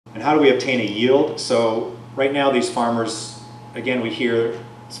And how do we obtain a yield? So right now these farmers, again, we hear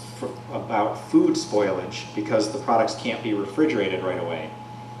about food spoilage because the products can't be refrigerated right away.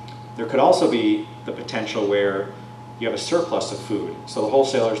 There could also be the potential where you have a surplus of food, so the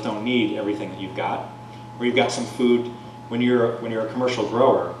wholesalers don't need everything that you've got, or you've got some food. When you're a commercial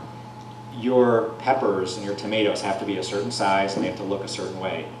grower, your peppers and your tomatoes have to be a certain size and they have to look a certain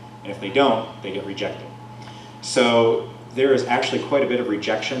way, and if they don't, they get rejected. So there is actually quite a bit of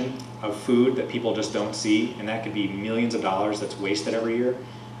rejection of food that people just don't see, and that could be millions of dollars that's wasted every year.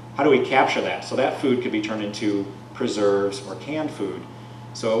 How do we capture that? So that food could be turned into preserves or canned food.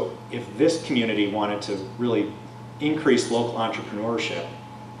 So if this community wanted to really increase local entrepreneurship,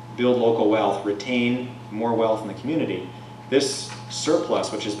 build local wealth, retain more wealth in the community, this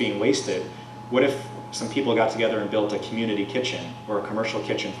surplus, which is being wasted, what if some people got together and built a community kitchen or a commercial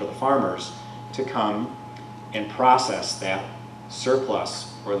kitchen for the farmers to come and process that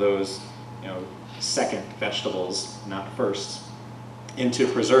surplus or those, second vegetables, not firsts, into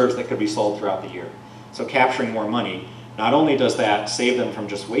preserves that could be sold throughout the year. So capturing more money, not only does that save them from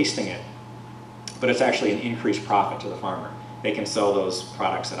just wasting it, but it's actually an increased profit to the farmer. They can sell those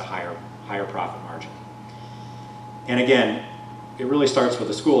products at a higher profit margin. And again, it really starts with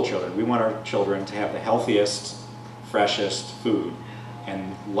the school children. We want our children to have the healthiest, freshest food,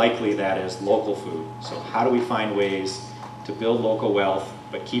 and likely that is local food. So how do we find ways to build local wealth,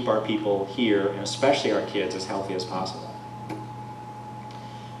 but keep our people here, and especially our kids, as healthy as possible?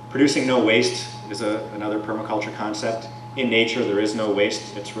 Producing no waste is another permaculture concept. In nature, there is no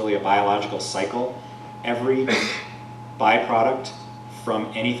waste. It's really a biological cycle. Every byproduct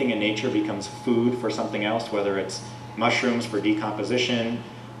from anything in nature becomes food for something else, whether it's mushrooms for decomposition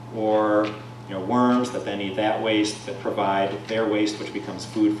or worms that then eat that waste, that provide their waste, which becomes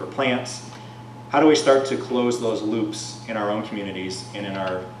food for plants. How do we start to close those loops in our own communities and in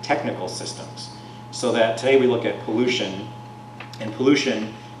our technical systems? So that today we look at pollution, and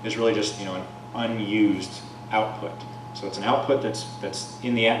pollution is really just an unused output. So it's an output that's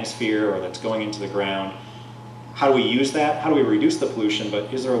in the atmosphere or that's going into the ground. How do we use that? How do we reduce the pollution,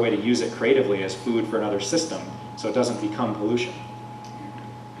 but is there a way to use it creatively as food for another system so it doesn't become pollution?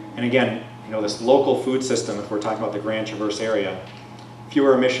 And again, this local food system, if we're talking about the Grand Traverse area,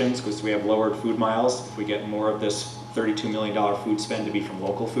 fewer emissions because we have lowered food miles. If we get more of this $32 million food spend to be from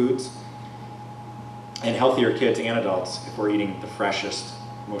local foods, and healthier kids and adults if we're eating the freshest,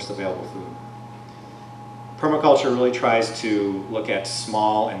 most available food. Permaculture really tries to look at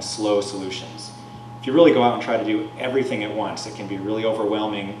small and slow solutions. If you really go out and try to do everything at once, it can be really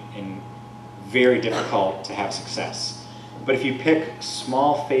overwhelming and very difficult to have success. But if you pick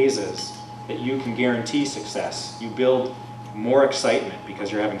small phases that you can guarantee success, you build more excitement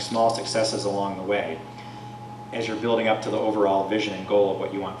because you're having small successes along the way as you're building up to the overall vision and goal of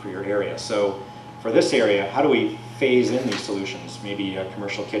what you want for your area. So for this area, how do we phase in these solutions? Maybe a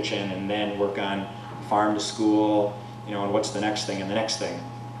commercial kitchen and then work on farm to school, and what's the next thing and the next thing.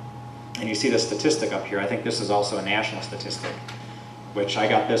 And you see the statistic up here. I think this is also a national statistic, which I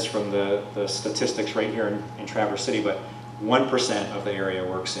got this from the statistics right here in Traverse City, but 1% of the area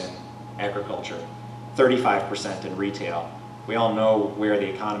works in agriculture, 35% in retail. We all know where the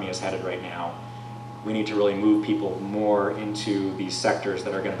economy is headed right now. We need to really move people more into these sectors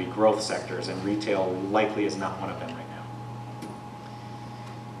that are going to be growth sectors, and retail likely is not one of them right now.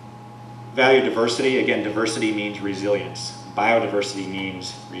 Value diversity. Again, diversity means resilience. Biodiversity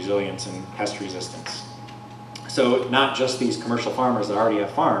means resilience and pest resistance. So not just these commercial farmers that already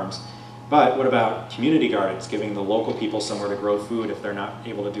have farms, but what about community gardens, giving the local people somewhere to grow food if they're not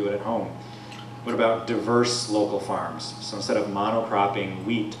able to do it at home? What about diverse local farms? So instead of monocropping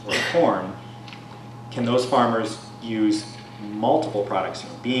wheat or corn, can those farmers use multiple products,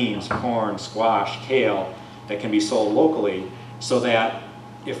 beans, corn, squash, kale, that can be sold locally, so that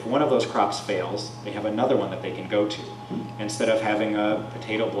if one of those crops fails, they have another one that they can go to, instead of having a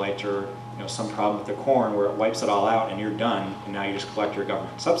potato blight or some problem with the corn where it wipes it all out and you're done, and now you just collect your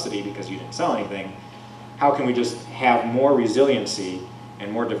government subsidy because you didn't sell anything. How can we just have more resiliency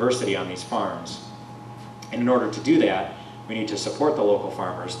and more diversity on these farms? And in order to do that, we need to support the local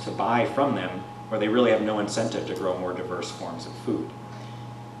farmers to buy from them, where they really have no incentive to grow more diverse forms of food.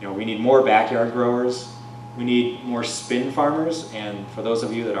 We need more backyard growers. We need more spin farmers, and for those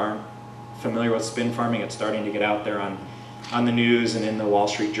of you that aren't familiar with spin farming, it's starting to get out there on the news and in the Wall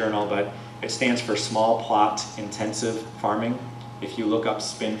Street Journal, but it stands for small plot intensive farming. If you look up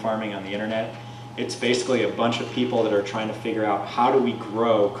spin farming on the internet, it's basically a bunch of people that are trying to figure out how do we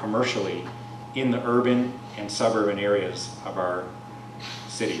grow commercially in the urban and suburban areas of our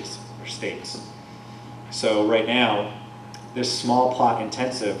cities or states. So right now, this small plot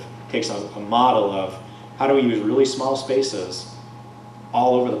intensive takes a model of how do we use really small spaces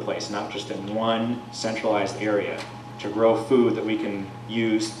all over the place, not just in one centralized area, to grow food that we can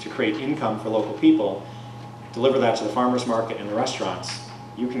use to create income for local people, deliver that to the farmers market and the restaurants.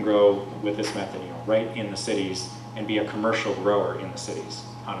 You can grow with this method, right in the cities and be a commercial grower in the cities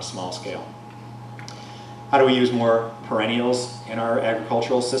on a small scale. How do we use more perennials in our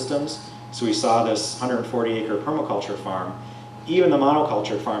agricultural systems? So we saw this 140-acre permaculture farm. Even the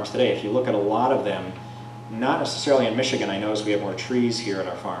monoculture farms today, if you look at a lot of them, not necessarily in Michigan, I notice we have more trees here at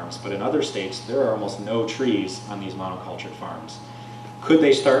our farms, but in other states, there are almost no trees on these monoculture farms. Could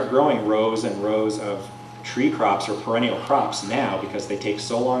they start growing rows and rows of tree crops or perennial crops now, because they take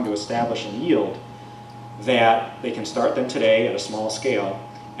so long to establish and yield, that they can start them today at a small scale,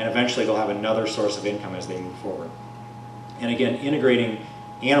 and eventually they'll have another source of income as they move forward. And again, integrating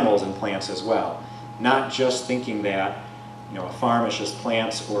animals and plants as well. Not just thinking that a farm is just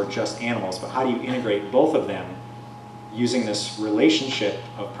plants or just animals, but how do you integrate both of them using this relationship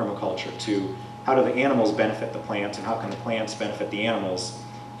of permaculture to how do the animals benefit the plants and how can the plants benefit the animals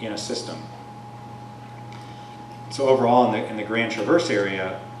in a system. So overall in the Grand Traverse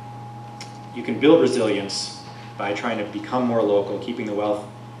area, you can build resilience by trying to become more local, keeping the wealth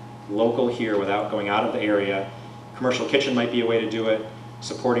local here without going out of the area. Commercial kitchen might be a way to do it,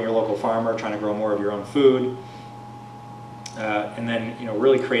 supporting your local farmer, trying to grow more of your own food, and then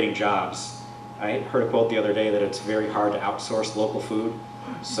really creating jobs. I heard a quote the other day that it's very hard to outsource local food.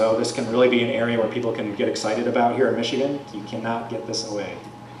 So this can really be an area where people can get excited about here in Michigan. You cannot get this away.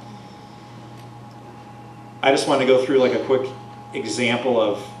 I just wanted to go through like a quick example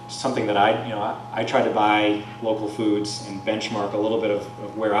of something that I try to buy local foods and benchmark a little bit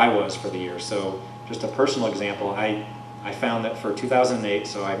of where I was for the year. So just a personal example, I found that for 2008,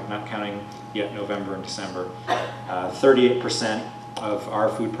 so I'm not counting yet November and December, 38% of our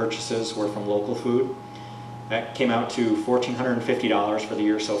food purchases were from local food. That came out to $1,450 for the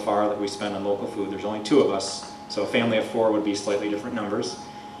year so far that we spent on local food. There's only 2 of us, so a family of 4 would be slightly different numbers.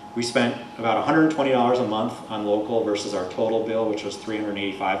 We spent about $120 a month on local versus our total bill, which was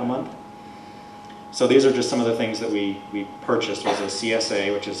 $385 a month. So these are just some of the things that we purchased. Was a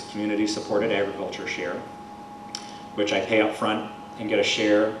CSA, which is Community Supported Agriculture Share, which I pay up front and get a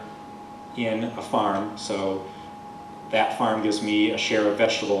share in a farm. So that farm gives me a share of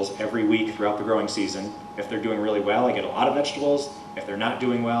vegetables every week throughout the growing season. If they're doing really well, I get a lot of vegetables. If they're not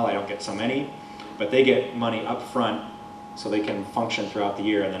doing well, I don't get so many. But they get money up front so they can function throughout the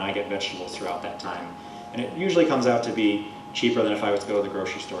year, and then I get vegetables throughout that time. And it usually comes out to be cheaper than if I was to go to the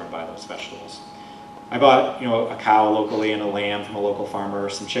grocery store and buy those vegetables. I bought a cow locally and a lamb from a local farmer,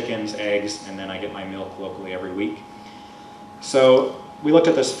 some chickens, eggs, and then I get my milk locally every week. So we looked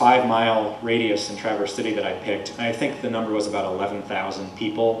at this 5-mile radius in Traverse City that I picked, and I think the number was about 11,000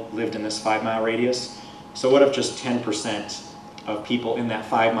 people lived in this 5-mile radius. So what if just 10% of people in that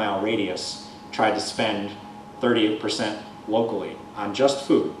 5-mile radius tried to spend 38% locally on just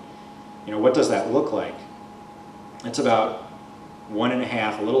food? What does that look like? It's about a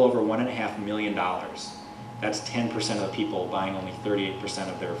little over $1.5 million. That's 10% of the people buying only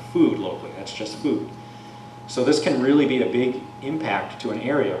 38% of their food locally. That's just food. So this can really be a big impact to an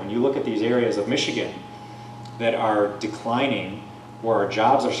area. When you look at these areas of Michigan that are declining, where our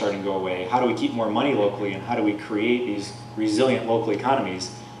jobs are starting to go away, how do we keep more money locally and how do we create these resilient local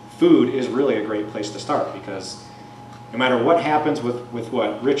economies? Food is really a great place to start, because no matter what happens with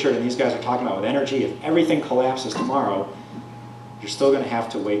what Richard and these guys are talking about with energy, if everything collapses tomorrow, you're still going to have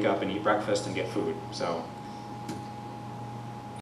to wake up and eat breakfast and get food. So